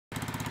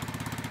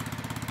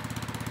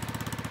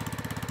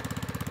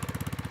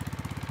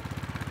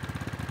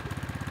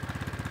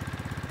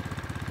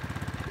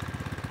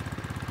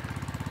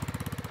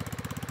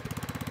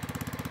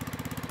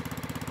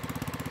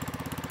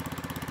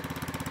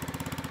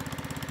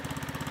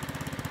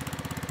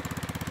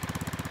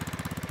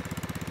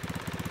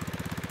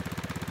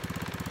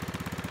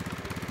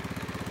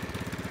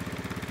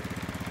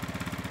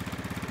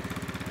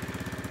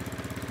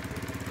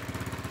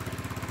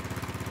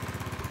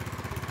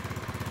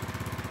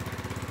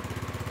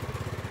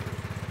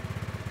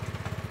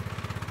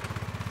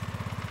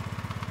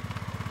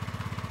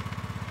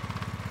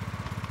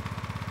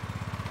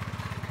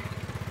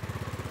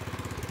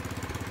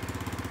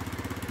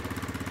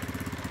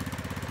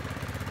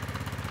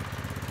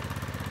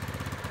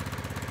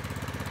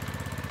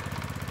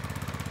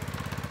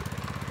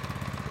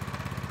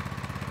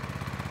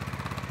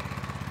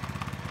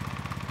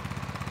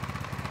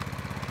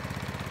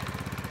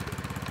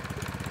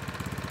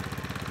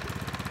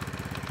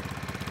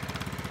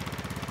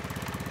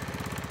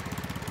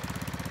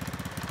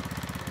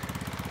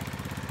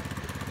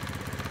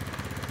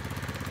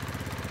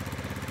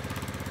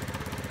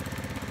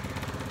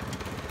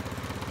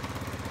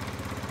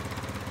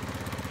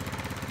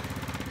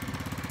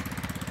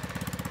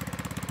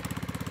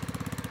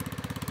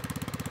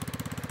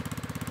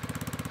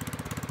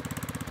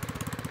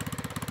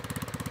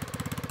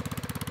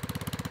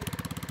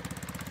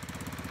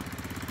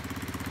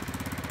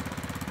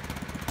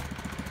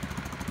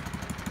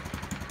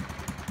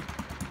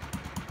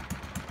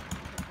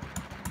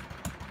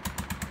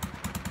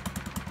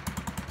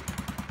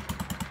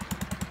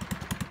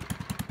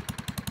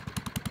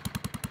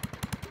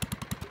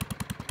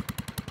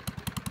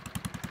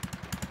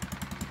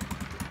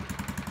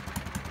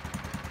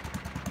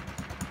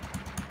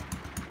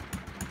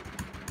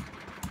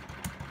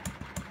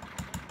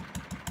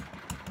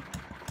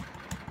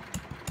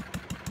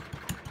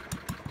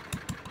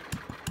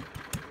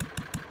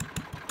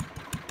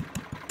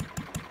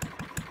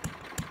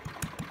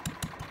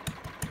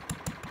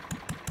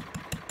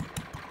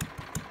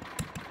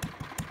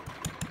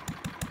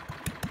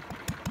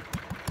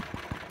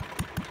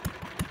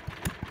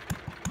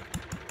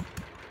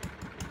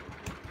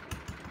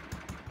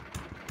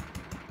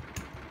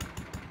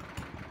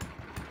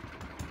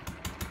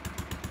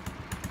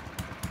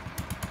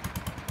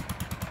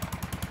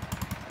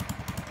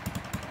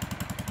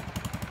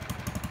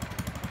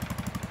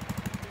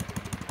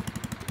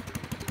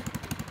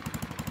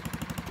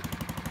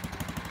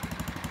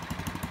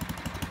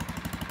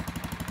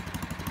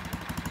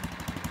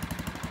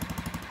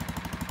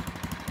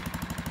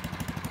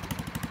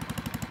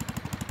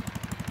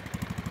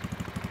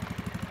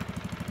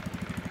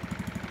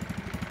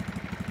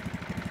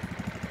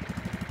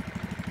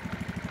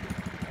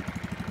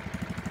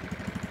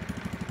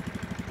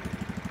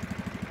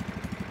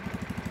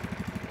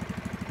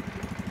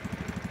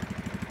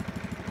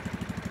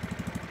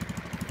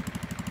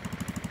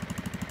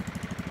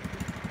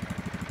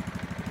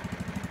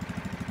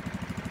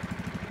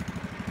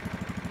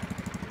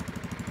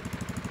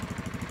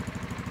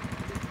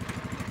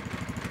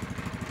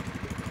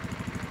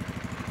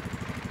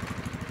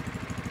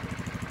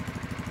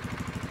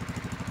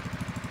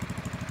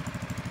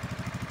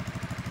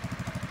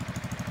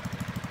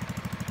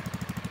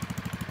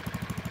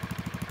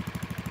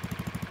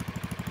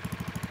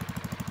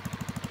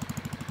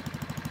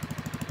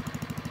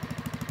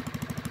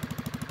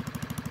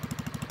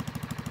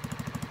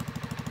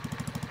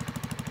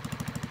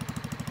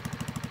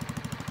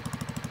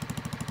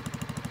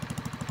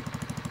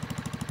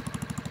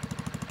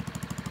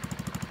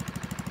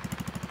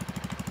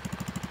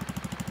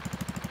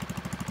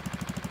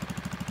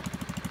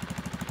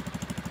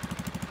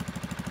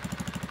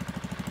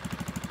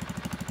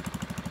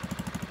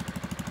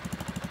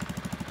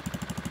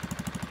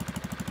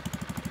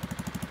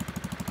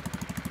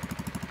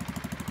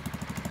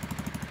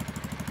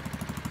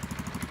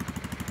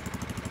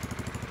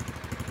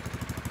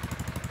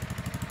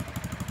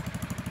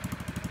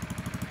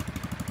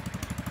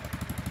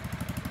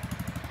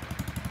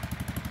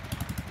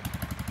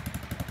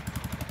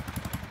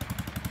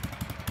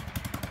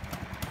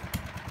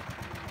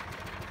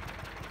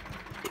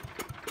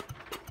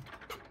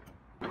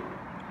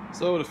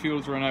So the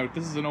fuel's run out.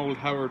 This is an old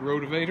Howard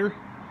Rotovator.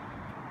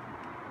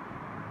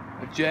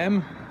 A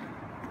gem.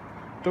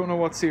 Don't know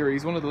what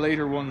series, one of the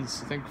later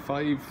ones, I think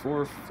 4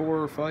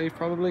 or 5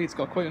 probably. It's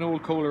got quite an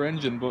old Kohler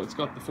engine, but it's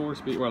got the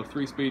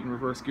 3-speed and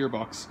reverse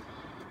gearbox.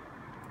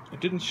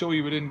 It didn't show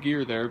you it in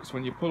gear there, because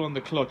when you pull on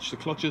the clutch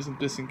isn't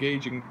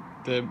disengaging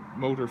the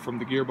motor from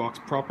the gearbox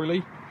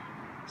properly.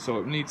 So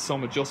it needs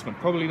some adjustment.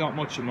 Probably not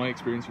much in my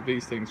experience with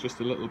these things,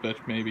 just a little bit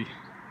maybe.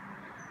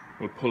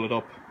 We'll pull it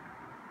up.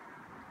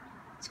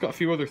 It's got a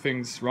few other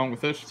things wrong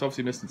with it. It's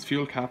obviously missing its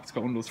fuel cap. It's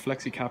got one of those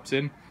flexi caps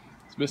in.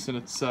 It's missing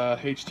its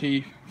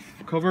HT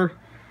cover,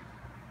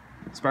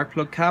 spark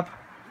plug cap.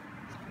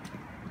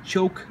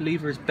 Choke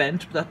lever's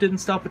bent, but that didn't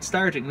stop it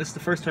starting. This is the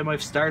first time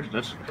I've started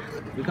it.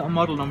 We've got a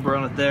model number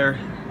on it there,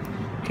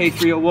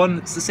 K301.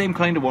 It's the same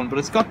kind of one, but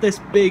it's got this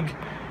big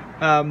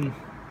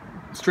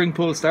string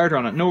pull starter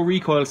on it. No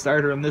recoil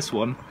starter on this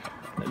one.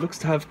 It looks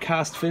to have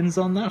cast fins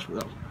on that.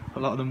 Well, a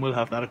lot of them will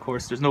have that, of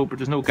course. There's no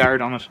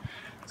guard on it.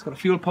 It's got a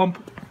fuel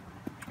pump.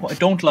 What I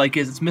don't like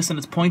is it's missing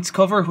its points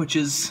cover, which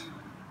is,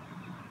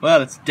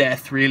 well, it's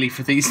death really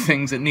for these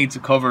things. It needs a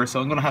cover, so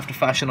I'm going to have to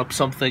fashion up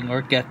something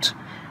or get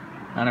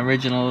an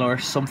original or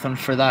something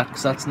for that,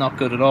 because that's not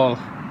good at all.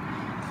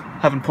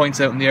 Having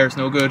points out in the air is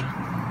no good.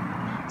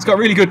 It's got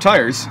really good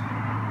tyres.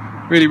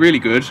 Really, really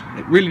good.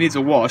 It really needs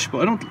a wash,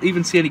 but I don't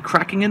even see any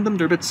cracking in them.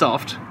 They're a bit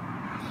soft.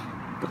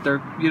 But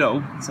they're, you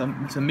know, it's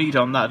a meat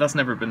on that. That's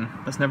never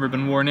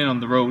been worn in on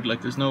the road.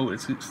 Like it's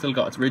still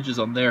got its ridges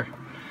on there.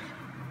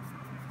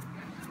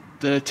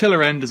 The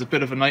tiller end is a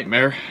bit of a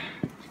nightmare.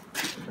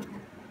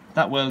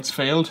 That weld's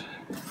failed.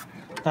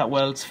 That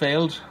weld's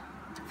failed.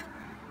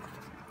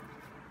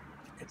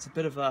 It's a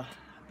bit of a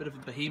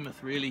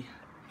behemoth, really,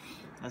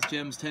 as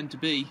gems tend to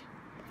be.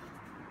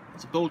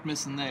 There's a bolt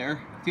missing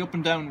there. The up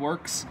and down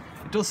works.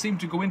 It does seem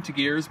to go into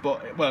gears,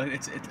 but well,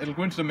 it'll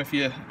go into them if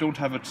you don't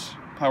have it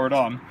powered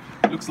on.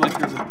 It looks like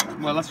there's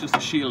that's just a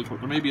shield,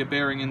 but there may be a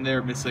bearing in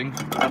there missing.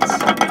 That's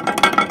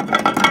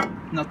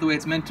not the way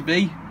it's meant to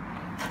be.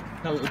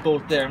 That little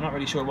bolt there, I'm not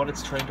really sure what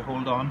it's trying to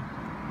hold on.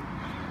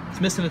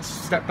 It's missing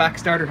its back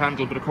starter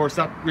handle, but of course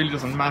that really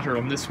doesn't matter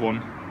on this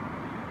one,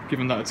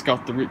 given that it's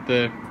got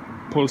the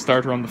pull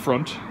starter on the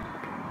front.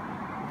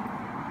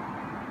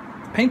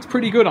 Paint's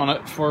pretty good on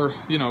it for,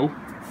 you know,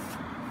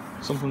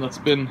 something that's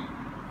been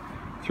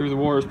through the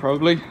wars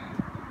probably.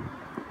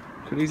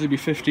 Could easily be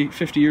 50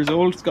 years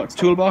old. It's got its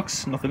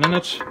toolbox, nothing in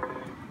it.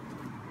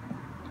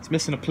 It's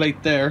missing a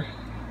plate there.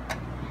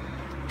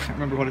 Can't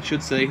remember what it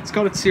should say. It's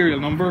got its serial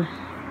number.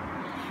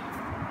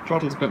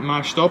 Throttle's a bit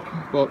mashed up,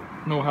 but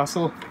no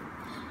hassle.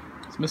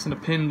 It's missing a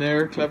pin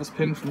there, clevis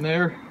pin from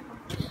there,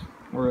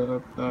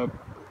 or a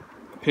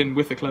pin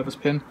with a clevis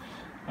pin.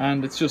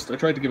 And it's just, I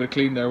tried to give it a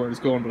clean there where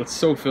it's going, but it's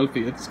so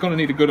filthy. It's going to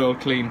need a good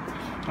old clean.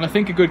 And I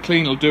think a good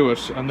clean will do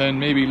it, and then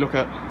maybe look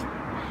at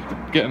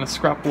getting a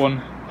scrap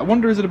one. I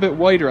wonder, is it a bit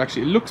wider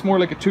actually? It looks more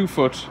like a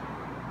 2-foot,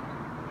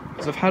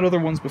 because I've had other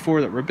ones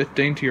before that were a bit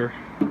daintier,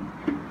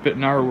 a bit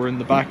narrower in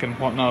the back and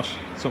whatnot.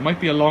 So it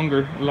might be a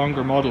longer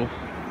model.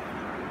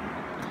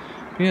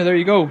 But yeah, there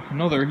you go.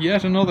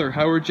 Yet another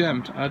Howard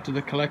gem to add to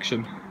the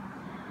collection.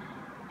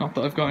 Not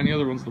that I've got any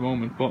other ones at the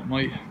moment, but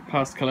my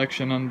past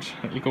collection, and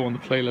it'll go on the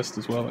playlist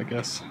as well, I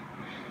guess.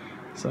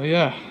 So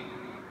yeah,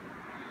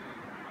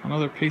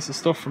 another piece of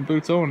stuff from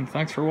Boots Owen.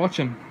 Thanks for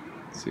watching.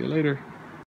 See you later.